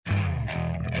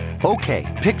Okay,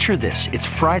 picture this. It's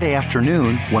Friday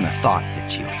afternoon when a thought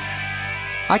hits you.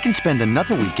 I can spend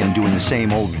another weekend doing the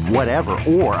same old whatever,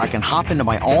 or I can hop into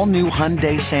my all-new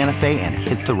Hyundai Santa Fe and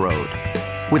hit the road.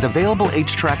 With available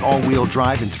H-Track all-wheel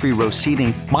drive and 3-row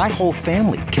seating, my whole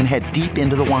family can head deep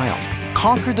into the wild.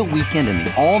 Conquer the weekend in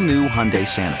the all-new Hyundai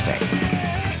Santa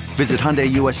Fe. Visit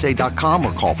HyundaiUSA.com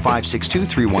or call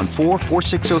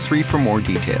 562-314-4603 for more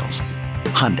details.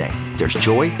 Hyundai, there's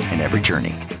joy in every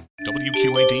journey.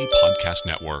 WQAD Podcast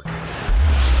Network.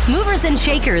 Movers and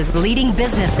shakers leading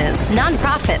businesses,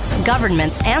 nonprofits,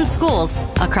 governments, and schools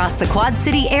across the Quad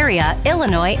City area,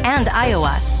 Illinois, and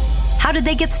Iowa. How did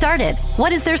they get started?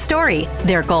 What is their story?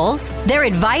 Their goals? Their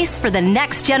advice for the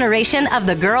next generation of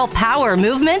the girl power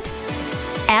movement?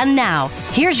 And now,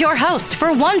 here's your host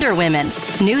for Wonder Women,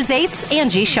 News 8's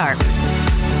Angie Sharp.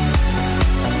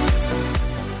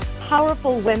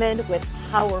 Powerful women with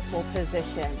powerful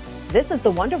positions. This is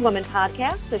the Wonder Woman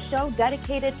Podcast, the show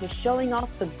dedicated to showing off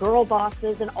the girl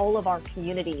bosses in all of our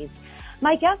communities.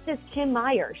 My guest is Kim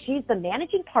Meyer. She's the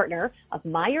managing partner of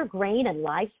Meyer Grain and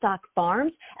Livestock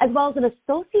Farms, as well as an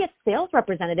associate sales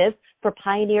representative for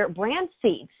Pioneer Brand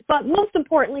Seeds. But most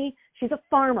importantly, she's a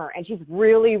farmer, and she's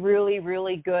really, really,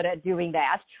 really good at doing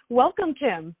that. Welcome,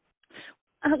 Kim.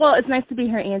 Well, it's nice to be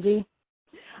here, Angie.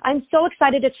 I'm so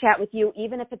excited to chat with you,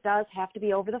 even if it does have to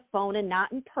be over the phone and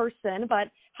not in person.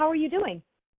 But how are you doing?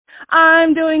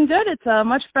 I'm doing good. It's a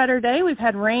much better day. We've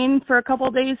had rain for a couple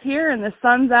of days here, and the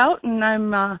sun's out, and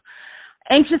I'm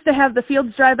anxious to have the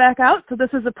fields dry back out. So this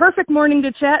is a perfect morning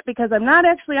to chat because I'm not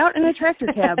actually out in a tractor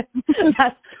cab.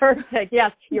 That's perfect.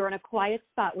 Yes, you're in a quiet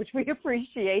spot, which we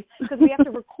appreciate because we have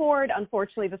to record,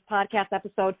 unfortunately, this podcast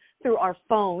episode through our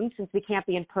phone since we can't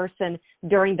be in person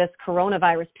during this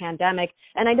coronavirus pandemic.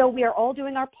 And I know we are all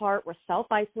doing our part. We're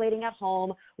self-isolating at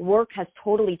home. Work has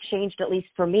totally changed, at least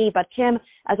for me. But Kim,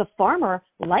 as a farmer,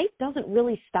 life doesn't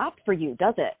really stop for you,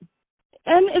 does it?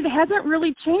 And it hasn't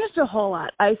really changed a whole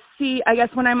lot. I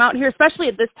guess when I'm out here, especially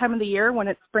at this time of the year when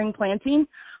it's spring planting,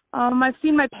 I've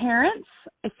seen my parents,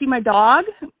 I see my dog,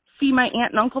 see my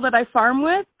aunt and uncle that I farm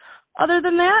with. Other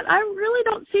than that, I really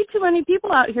don't see too many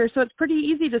people out here, so it's pretty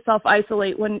easy to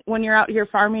self-isolate when you're out here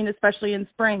farming, especially in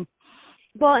spring.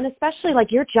 Well, and especially like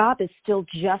your job is still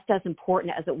just as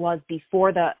important as it was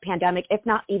before the pandemic, if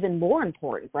not even more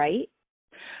important, right?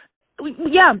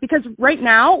 Yeah, because right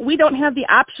now we don't have the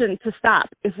option to stop.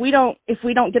 If we don't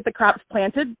get the crops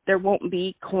planted, there won't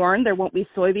be corn, there won't be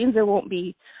soybeans, there won't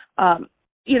be,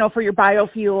 for your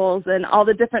biofuels and all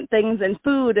the different things and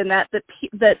food and that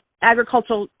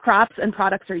agricultural crops and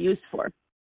products are used for.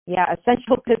 Yeah,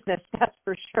 essential business, that's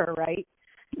for sure, right?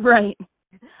 Right.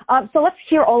 So let's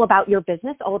hear all about your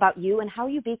business, all about you and how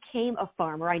you became a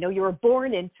farmer. I know you were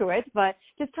born into it, but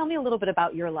just tell me a little bit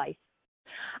about your life.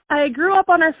 I grew up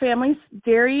on our family's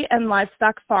dairy and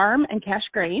livestock farm and cash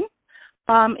grain.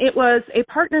 It was a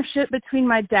partnership between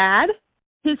my dad,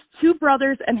 his two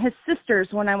brothers, and his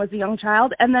sisters when I was a young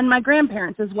child, and then my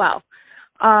grandparents as well.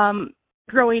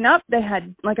 Growing up, they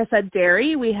had, like I said,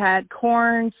 dairy. We had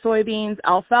corn, soybeans,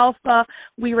 alfalfa.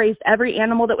 We raised every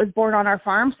animal that was born on our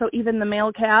farm, so even the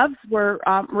male calves were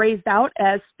raised out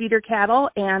as feeder cattle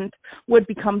and would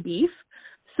become beef.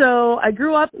 So I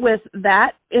grew up with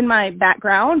that in my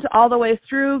background all the way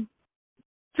through,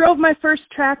 drove my first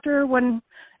tractor when,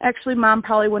 actually Mom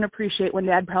probably wouldn't appreciate when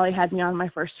Dad probably had me on my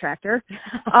first tractor.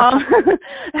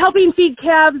 Helping feed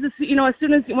calves, as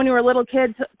soon as when you were a little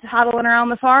kid toddling around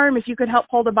the farm, if you could help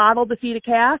hold a bottle to feed a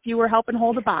calf, you were helping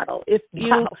hold a bottle. If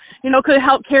you, could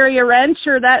help carry a wrench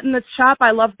or that in the shop,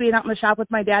 I loved being out in the shop with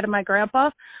my dad and my grandpa.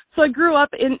 So I grew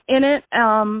up in it.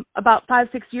 About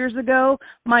 5-6 years ago,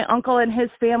 my uncle and his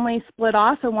family split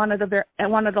off and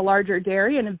wanted a larger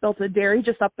dairy and had built a dairy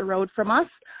just up the road from us.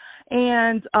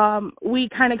 And we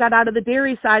kind of got out of the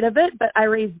dairy side of it, but I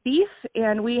raise beef,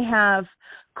 and we have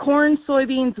corn,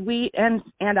 soybeans, wheat, and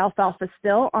alfalfa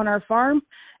still on our farm.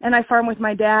 And I farm with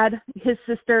my dad, his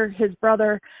sister, his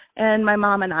brother, and my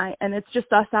mom and I. And it's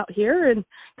just us out here, and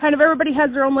kind of everybody has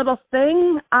their own little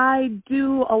thing. I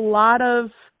do a lot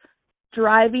of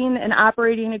driving and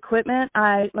operating equipment.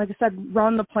 Like I said,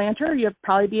 run the planter. You'll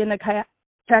probably be in the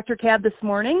tractor cab this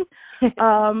morning.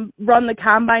 Run the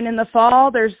combine in the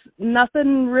fall. There's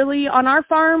nothing really on our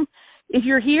farm. If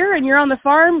you're here and you're on the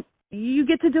farm, you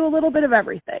get to do a little bit of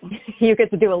everything. You get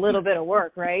to do a little bit of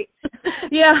work, right?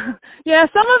 Yeah.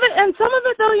 Some of it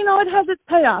though, it has its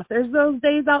payoff. There's those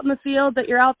days out in the field that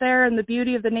you're out there and the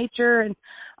beauty of the nature, and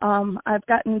I've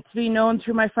gotten to be known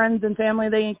through my friends and family.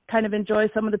 They kind of enjoy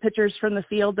some of the pictures from the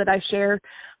field that I share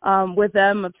with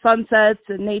them of sunsets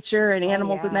and nature and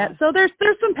animals and that. So there's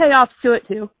some payoffs to it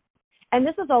too. And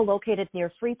this is all located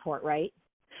near Freeport, right?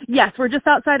 Yes, we're just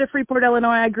outside of Freeport,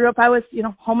 Illinois. I grew up, I was,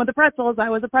 home of the pretzels. I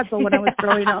was a pretzel when I was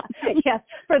growing up. Yes.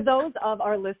 For those of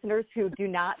our listeners who do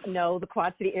not know the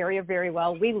Quad City area very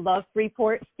well, we love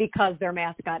Freeport because their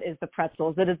mascot is the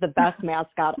pretzels. It is the best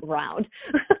mascot around.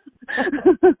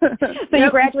 So you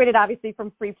graduated, obviously,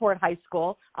 from Freeport High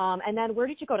School. And then where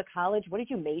did you go to college? What did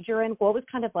you major in? What was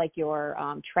kind of like your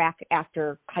track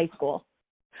after high school?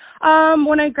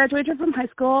 When I graduated from high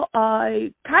school,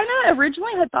 I kind of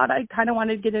originally had thought I kind of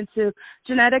wanted to get into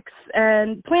genetics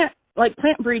and plant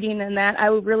breeding, and that I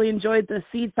really enjoyed the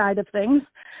seed side of things.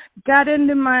 Got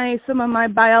into some of my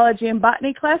biology and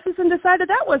botany classes and decided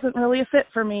that wasn't really a fit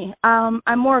for me. I'm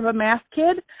more of a math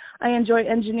kid. I enjoy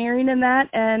engineering in that,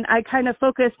 and I kind of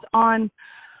focused on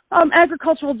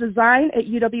agricultural design at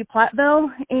UW-Platteville,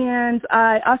 and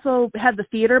I also had the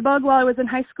theater bug while I was in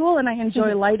high school, and I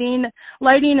enjoy lighting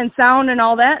and sound and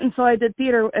all that, and so I did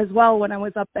theater as well when I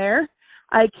was up there.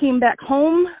 I came back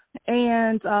home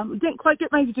and didn't quite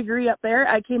get my degree up there.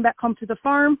 I came back home to the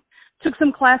farm, took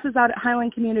some classes out at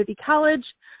Highland Community College.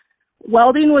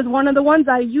 Welding was one of the ones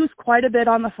I used quite a bit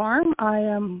on the farm. I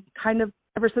am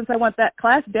ever since I went that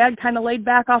class, Dad kind of laid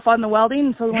back off on the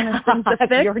welding, so when it's things to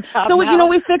fix. So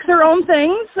we fix our own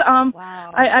things.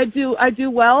 Wow. I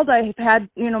do weld. I've had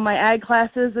my ag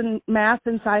classes and math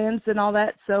and science and all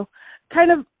that. So kind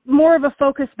of more of a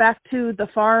focus back to the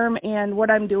farm and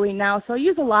what I'm doing now. So I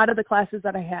use a lot of the classes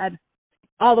that I had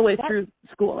all the way through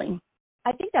schooling.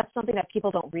 I think that's something that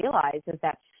people don't realize is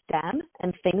that STEM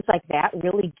and things like that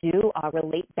really do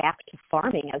relate back to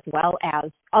farming as well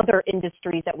as other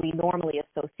industries that we normally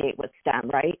associate with STEM,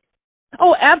 right?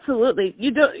 Oh, absolutely.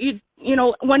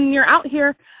 When you're out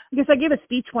here, I guess I gave a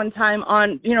speech one time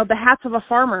on, the hats of a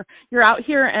farmer. You're out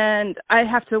here and I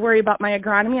have to worry about my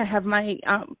agronomy. I have my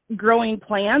growing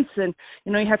plants and,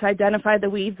 you have to identify the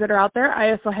weeds that are out there.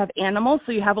 I also have animals,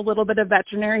 so you have a little bit of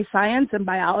veterinary science and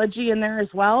biology in there as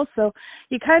well. So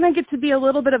you kind of get to be a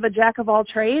little bit of a jack of all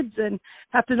trades and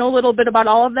have to know a little bit about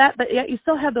all of that, but yet you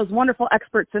still have those wonderful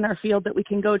experts in our field that we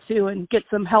can go to and get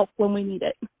some help when we need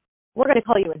it. We're going to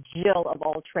call you a Jill of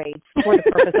all trades for the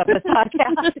purpose of this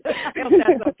podcast. I hope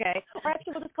that's okay. Or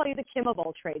actually, we'll just call you the Kim of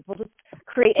all trades. We'll just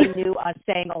create a new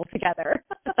saying altogether.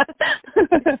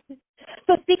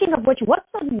 So speaking of which, what's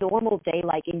a normal day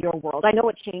like in your world? I know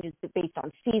it changes based on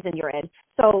season you're in.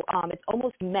 So it's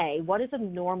almost May. What is a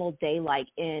normal day like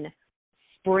in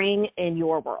spring in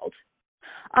your world?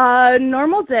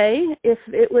 Normal day, if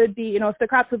it would be, if the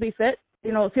crops would be fit,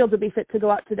 fields would be fit to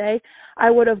go out today, I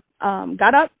would have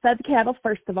got out, fed the cattle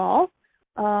first of all.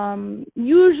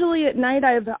 Usually at night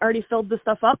I've already filled the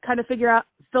stuff up, kind of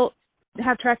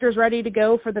have tractors ready to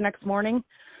go for the next morning.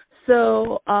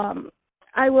 So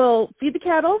I will feed the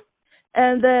cattle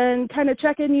and then kind of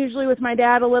check in usually with my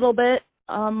dad a little bit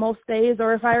most days,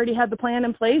 or if I already had the plan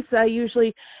in place, I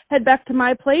usually head back to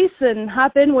my place and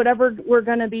hop in whatever we're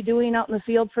going to be doing out in the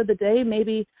field for the day.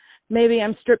 Maybe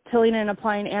I'm strip tilling and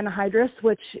applying anhydrous,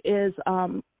 which is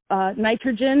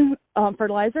nitrogen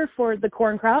fertilizer for the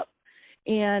corn crop.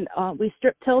 And we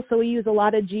strip till, so we use a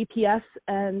lot of GPS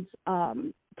and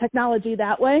technology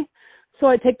that way. So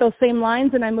I take those same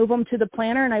lines and I move them to the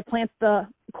planter and I plant the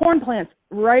corn plants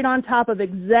right on top of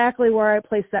exactly where I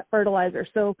place that fertilizer.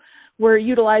 So we're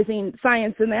utilizing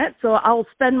science in that. So I'll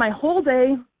spend my whole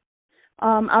day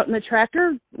out in the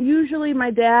tractor. Usually my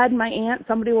dad, my aunt,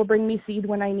 somebody will bring me seed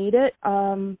when I need it.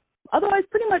 Otherwise,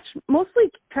 pretty much mostly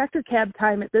tractor cab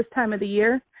time at this time of the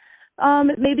year.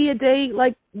 Maybe a day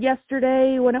like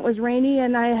yesterday when it was rainy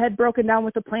and I had broken down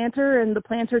with the planter and the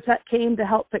planter tech came to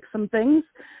help fix some things.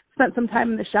 Spent some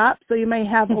time in the shop, so you may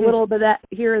have a little bit of that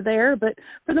here or there. But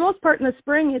for the most part in the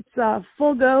spring, it's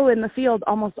full go in the field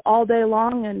almost all day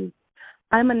long. And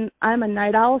I'm a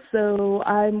night owl, so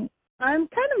I'm kind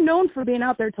of known for being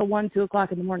out there till 1, 2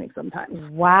 o'clock in the morning sometimes.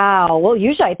 Wow. Well,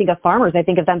 usually I think of farmers, I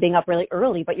think of them being up really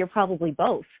early, but you're probably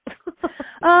both.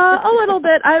 A little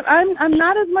bit. I'm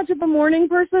not as much of a morning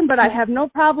person, but I have no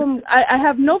problem. I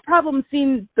have no problem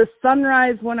seeing the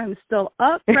sunrise when I'm still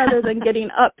up rather than getting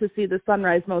up to see the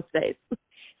sunrise most days.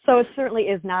 So it certainly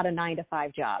is not a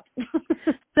 9-to-5 job.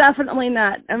 Definitely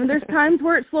not. I mean, there's times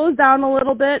where it slows down a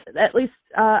little bit. At least,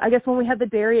 I guess when we had the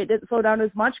dairy, it didn't slow down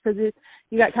as much because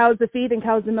you got cows to feed and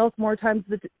cows to milk multiple times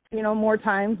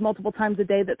a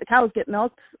day that the cows get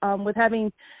milked. With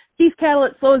having beef cattle,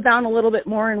 it slows down a little bit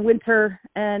more in winter,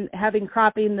 and having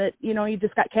cropping that, you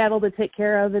just got cattle to take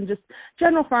care of and just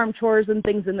general farm chores and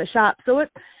things in the shop. So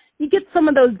you get some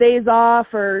of those days off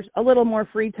or a little more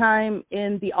free time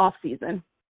in the off season.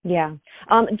 Yeah.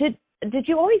 did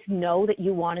you always know that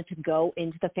you wanted to go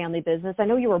into the family business? I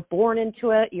know you were born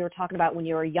into it. You were talking about when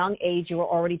you were a young age, you were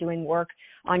already doing work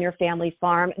on your family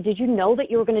farm. Did you know that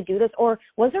you were going to do this? Or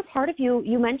was there part of you,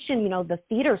 you mentioned, the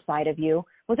theater side of you,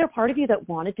 was there part of you that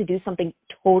wanted to do something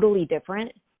totally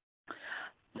different?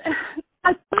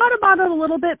 I thought about it a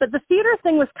little bit, but the theater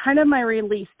thing was kind of my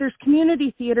release. There's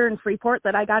community theater in Freeport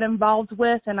that I got involved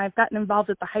with, and I've gotten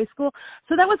involved at the high school.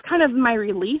 So that was kind of my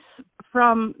release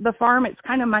from the farm. It's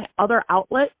kind of my other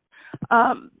outlet.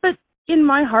 But in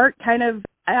my heart,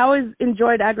 I always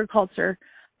enjoyed agriculture,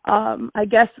 I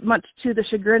guess much to the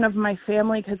chagrin of my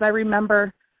family, because I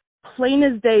remember plain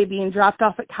as day being dropped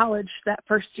off at college that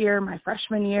first year, my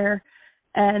freshman year,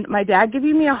 and my dad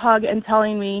giving me a hug and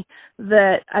telling me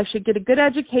that I should get a good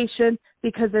education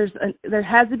because there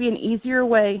has to be an easier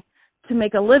way to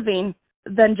make a living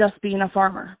than just being a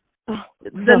farmer.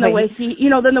 Than the way he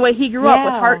grew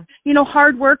up with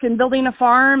hard work and building a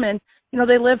farm, and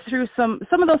they lived through some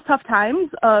of those tough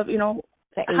times of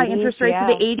high interest rates of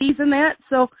the 80s and that.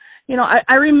 So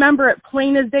I remember it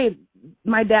plain as day.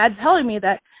 My dad telling me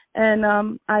that, and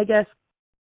I guess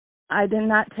I did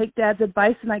not take Dad's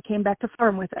advice, and I came back to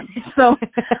farm with him. So,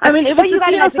 I mean, it was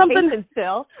just, something.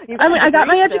 Still. I got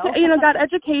my education, got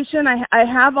education. I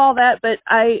have all that, but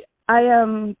I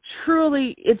am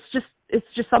truly. It's just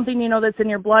something that's in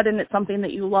your blood, and it's something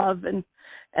that you love, and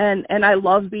I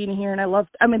love being here,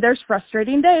 and there's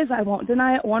frustrating days. I won't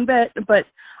deny it one bit, but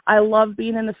I love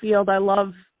being in the field. I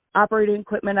love operating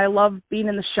equipment. I love being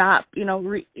in the shop.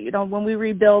 When we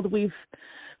rebuild,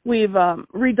 We've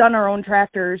redone our own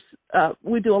tractors.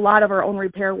 We do a lot of our own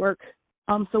repair work,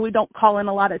 so we don't call in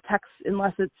a lot of techs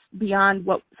unless it's beyond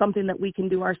something that we can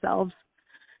do ourselves.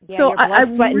 Yeah, so your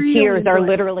blood, sweat, and tears are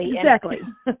literally exactly,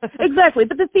 exactly.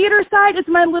 But the theater side is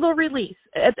my little release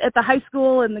at the high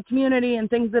school and the community and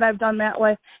things that I've done that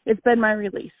way. It's been my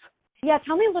release. Yeah,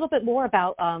 tell me a little bit more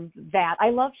about that.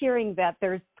 I love hearing that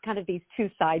there's kind of these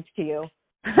two sides to you.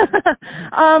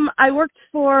 I worked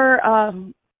for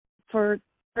 12 or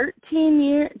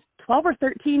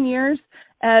 13 years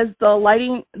as the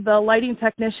lighting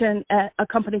technician at a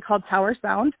company called Tower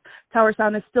Sound. Tower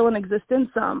Sound is still in existence.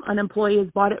 An employee has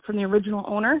bought it from the original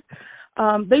owner.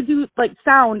 They do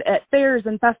sound at fairs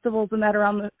and festivals and that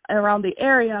around the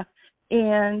area.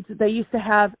 And they used to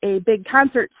have a big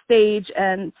concert stage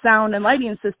and sound and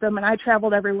lighting system, and I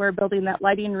traveled everywhere building that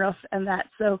lighting roof and that.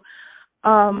 So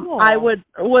cool. I would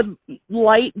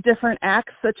light different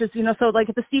acts, such as, so like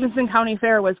at the Stevenson County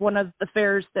Fair was one of the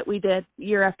fairs that we did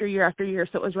year after year after year.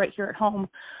 So it was right here at home.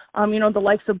 The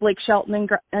likes of Blake Shelton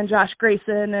and Josh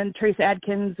Grayson and Trace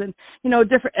Adkins and,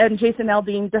 different, and Jason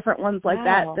Aldean, different ones like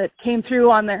that came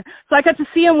through on there. So I got to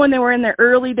see them when they were in their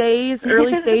early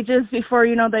stages before,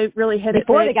 they really hit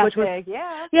before it big, they got which big,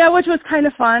 was, which was kind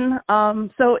of fun.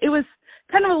 So it was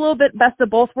kind of a little bit best of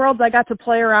both worlds. I got to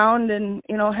play around and,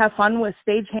 have fun with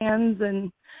stagehands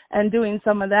and doing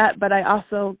some of that, but I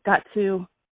also got to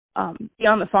be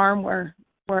on the farm where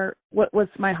what was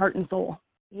my heart and soul.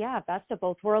 Yeah, best of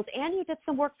both worlds. And you did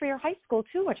some work for your high school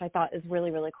too, which I thought is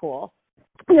really, really cool.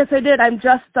 Yes, I did. I'm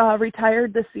just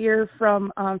retired this year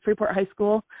from Freeport High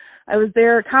School. I was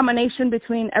there, a combination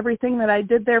between everything that I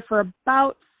did there for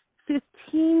about 15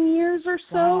 years or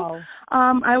so. Wow.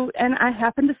 I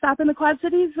happened to stop in the Quad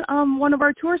Cities. One of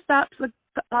our tour stops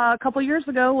a couple years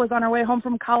ago was on our way home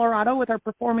from Colorado with our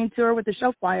performing tour with the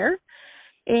show flyer,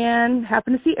 and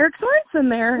happened to see Eric Sorensen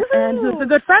there. Woo-hoo! And who's a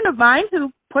good friend of mine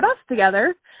who put us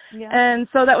together. Yeah. And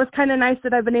so that was kind of nice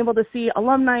that I've been able to see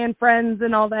alumni and friends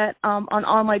and all that on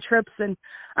all my trips. And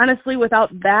honestly, without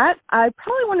that, I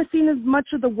probably wouldn't have seen as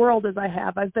much of the world as I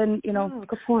have. I've been,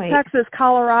 good point. Texas,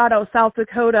 Colorado, South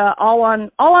Dakota, all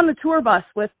on the tour bus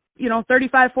with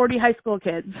 35, 40 high school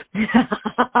kids.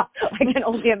 I can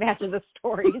only imagine the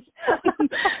stories.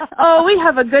 Oh, we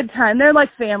have a good time. They're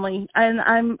like family, and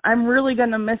I'm really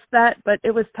going to miss that, but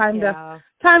it was time to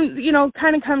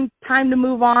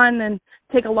move on and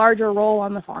take a larger role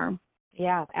on the farm.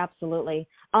 Yeah, absolutely.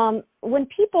 When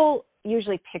people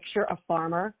usually picture a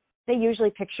farmer, they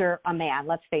usually picture a man,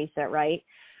 let's face it, right?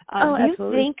 Do you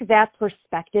think that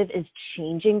perspective is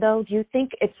changing, though? Do you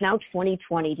think it's now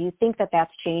 2020? Do you think that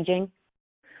that's changing?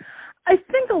 I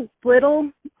think a little.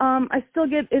 I still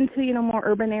get into, more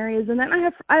urban areas, and then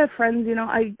I have friends,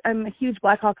 I'm a huge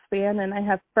Blackhawks fan, and I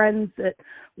have friends that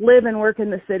live and work in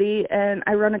the city, and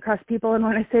I run across people, and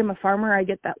when I say I'm a farmer, I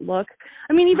get that look.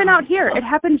 I mean, even out here, it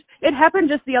happened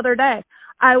just the other day.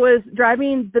 I was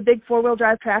driving the big 4-wheel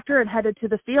drive tractor and headed to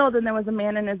the field, and there was a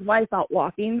man and his wife out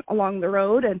walking along the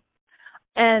road,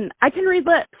 and I can read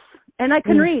lips, and I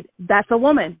can read, that's a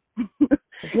woman.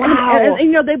 Wow.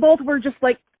 and they both were just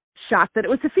shocked that it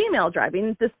was a female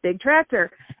driving this big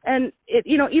tractor. And it,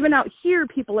 you know, even out here,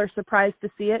 people are surprised to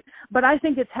see it. But I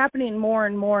think it's happening more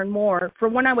and more and more.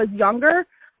 From when I was younger,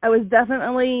 I was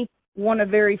definitely one of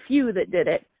very few that did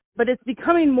it. But it's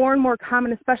becoming more and more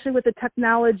common, especially with the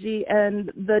technology and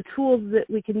the tools that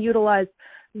we can utilize,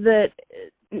 that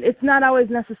it's not always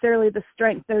necessarily the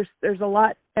strength. There's a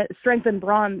lot, strength and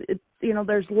brawn. It's, you know,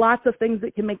 there's lots of things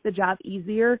that can make the job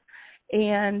easier.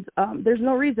 And there's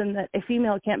no reason that a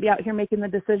female can't be out here making the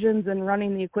decisions and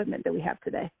running the equipment that we have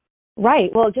today. Right.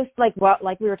 Well, just like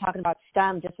we were talking about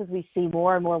STEM, just as we see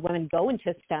more and more women go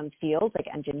into STEM fields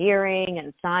like engineering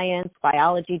and science,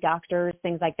 biology, doctors,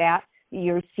 things like that,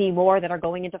 you see more that are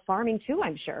going into farming too,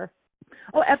 I'm sure.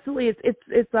 Oh, absolutely.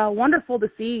 It's wonderful to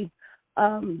see.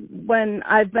 When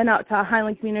I've been out to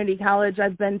Highland Community College,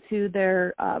 I've been to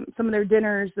their some of their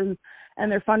dinners and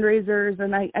their fundraisers,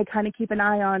 and I kind of keep an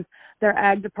eye on their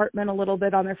ag department a little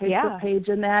bit on their Facebook page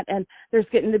and that. And there's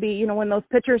getting to be, you know, when those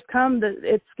pictures come, that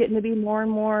it's getting to be more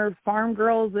and more farm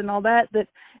girls and all that.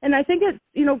 And I think it,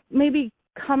 you know, maybe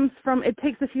comes from, it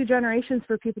takes a few generations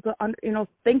for people to, you know,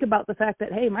 think about the fact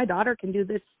that, hey, my daughter can do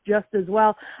this just as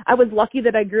well. I was lucky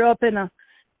that I grew up in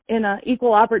a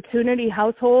equal opportunity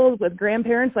household with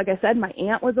grandparents. Like I said, my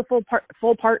aunt was a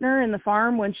full partner in the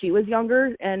farm when she was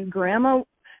younger, and Grandpa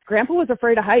was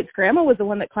afraid of heights. Grandma was the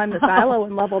one that climbed the silo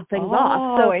and leveled things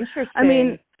off. So, interesting. I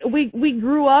mean, we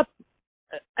grew up,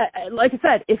 like I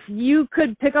said, if you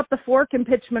could pick up the fork and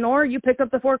pitch manure, you pick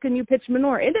up the fork and you pitch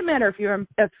manure. It didn't matter if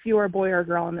you were a boy or a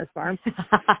girl on this farm.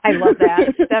 I love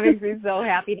that. That makes me so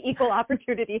happy. An equal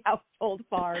opportunity household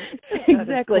farm.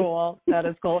 Exactly. That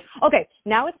is cool. Okay,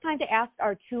 now it's time to ask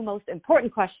our two most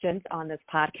important questions on this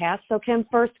podcast. So, Kim,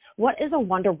 first, what is a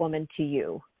Wonder Woman to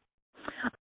you?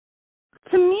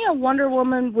 To me, a Wonder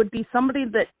Woman would be somebody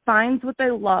that finds what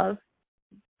they love.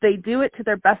 They do it to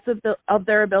their best of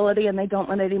their ability, and they don't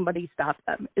let anybody stop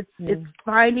them. It's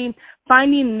finding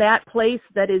that place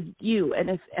that is you, and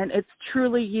it's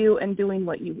truly you, and doing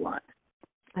what you want.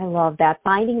 I love that.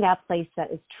 Finding that place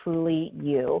that is truly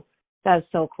you. That is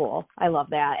so cool. I love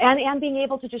that. And being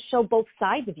able to just show both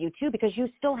sides of you too, because you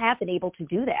still have been able to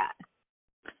do that.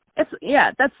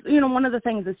 That's, you know, one of the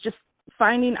things. It's just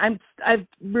finding. I've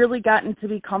really gotten to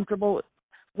be comfortable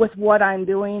with what I'm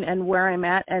doing and where I'm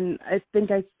at, and I think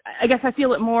I guess I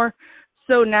feel it more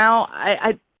so now.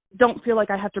 I don't feel like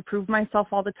I have to prove myself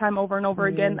all the time over and over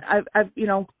again. I've you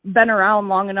know, been around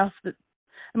long enough that,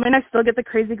 I mean, I still get the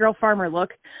crazy girl farmer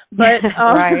look, but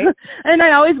right. And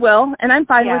I always will, and I'm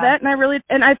fine with that.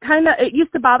 And I've kind of, it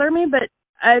used to bother me, but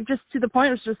I just, to the point,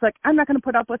 it was just like, I'm not going to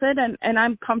put up with it, and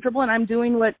I'm comfortable, and I'm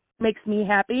doing what makes me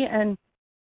happy, and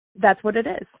that's what it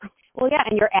is. Well, yeah,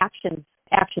 and your actions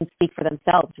speak for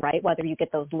themselves, right? Whether you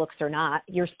get those looks or not,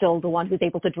 you're still the one who's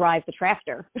able to drive the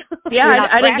tractor. Yeah,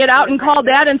 I didn't get out and call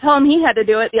Dad and tell him he had to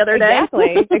do it the other day.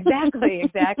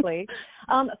 Exactly.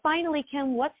 Finally,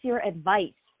 Kim, what's your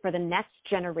advice for the next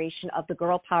generation of the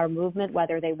girl power movement,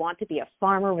 whether they want to be a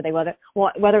farmer,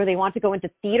 whether they want to go into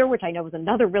theater, which I know is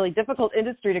another really difficult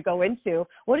industry to go into?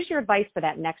 What is your advice for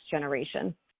that next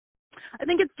generation? I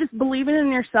think it's just believing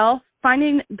in yourself,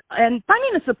 finding a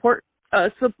support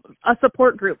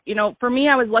group. You know, for me,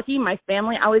 I was lucky. My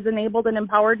family always enabled and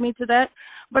empowered me to that.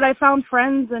 But I found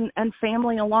friends and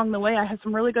family along the way. I have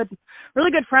some really good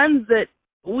friends that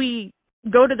we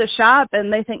go to the shop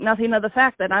and they think nothing of the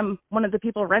fact that I'm one of the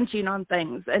people wrenching on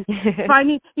things, and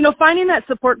finding that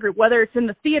support group, whether it's in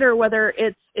the theater, whether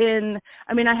it's in,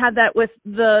 I mean, I had that with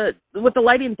the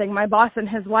lighting thing, my boss and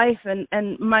his wife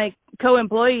and my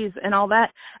co-employees and all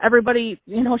that. Everybody,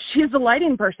 you know, she's the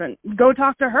lighting person. Go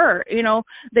talk to her. You know,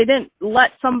 they didn't let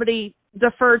somebody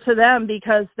defer to them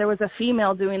because there was a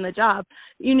female doing the job.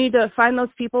 You need to find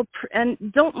those people, and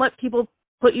don't let people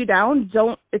put you down.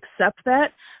 Don't accept that,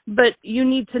 but you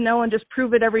need to know and just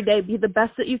prove it every day. Be the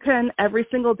best that you can every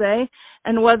single day.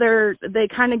 And whether they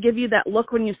kind of give you that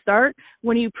look when you start,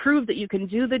 when you prove that you can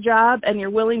do the job and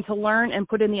you're willing to learn and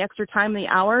put in the extra time, the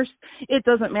hours, it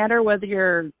doesn't matter whether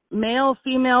you're male,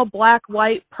 female, black,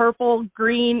 white, purple,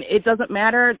 green, it doesn't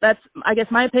matter. That's, I guess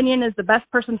my opinion is, the best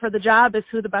person for the job is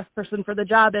who the best person for the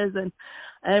job is. And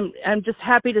I'm just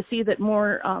happy to see that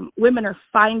more women are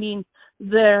finding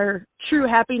their true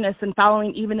happiness and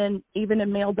following even in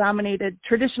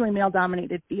traditionally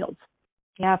male-dominated fields.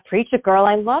 Yeah, preach it, girl.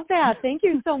 I love that. Thank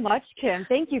you so much, Kim.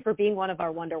 Thank you for being one of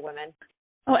our Wonder Women.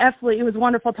 Oh, absolutely. It was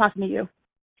wonderful talking to you.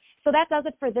 So that does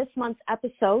it for this month's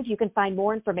episode. You can find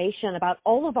more information about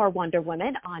all of our Wonder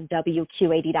Women on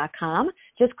WQAD.com.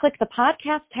 Just click the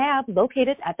podcast tab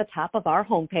located at the top of our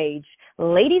homepage.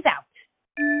 Ladies out.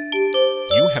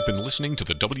 You have been listening to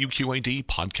the WQAD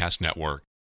Podcast Network.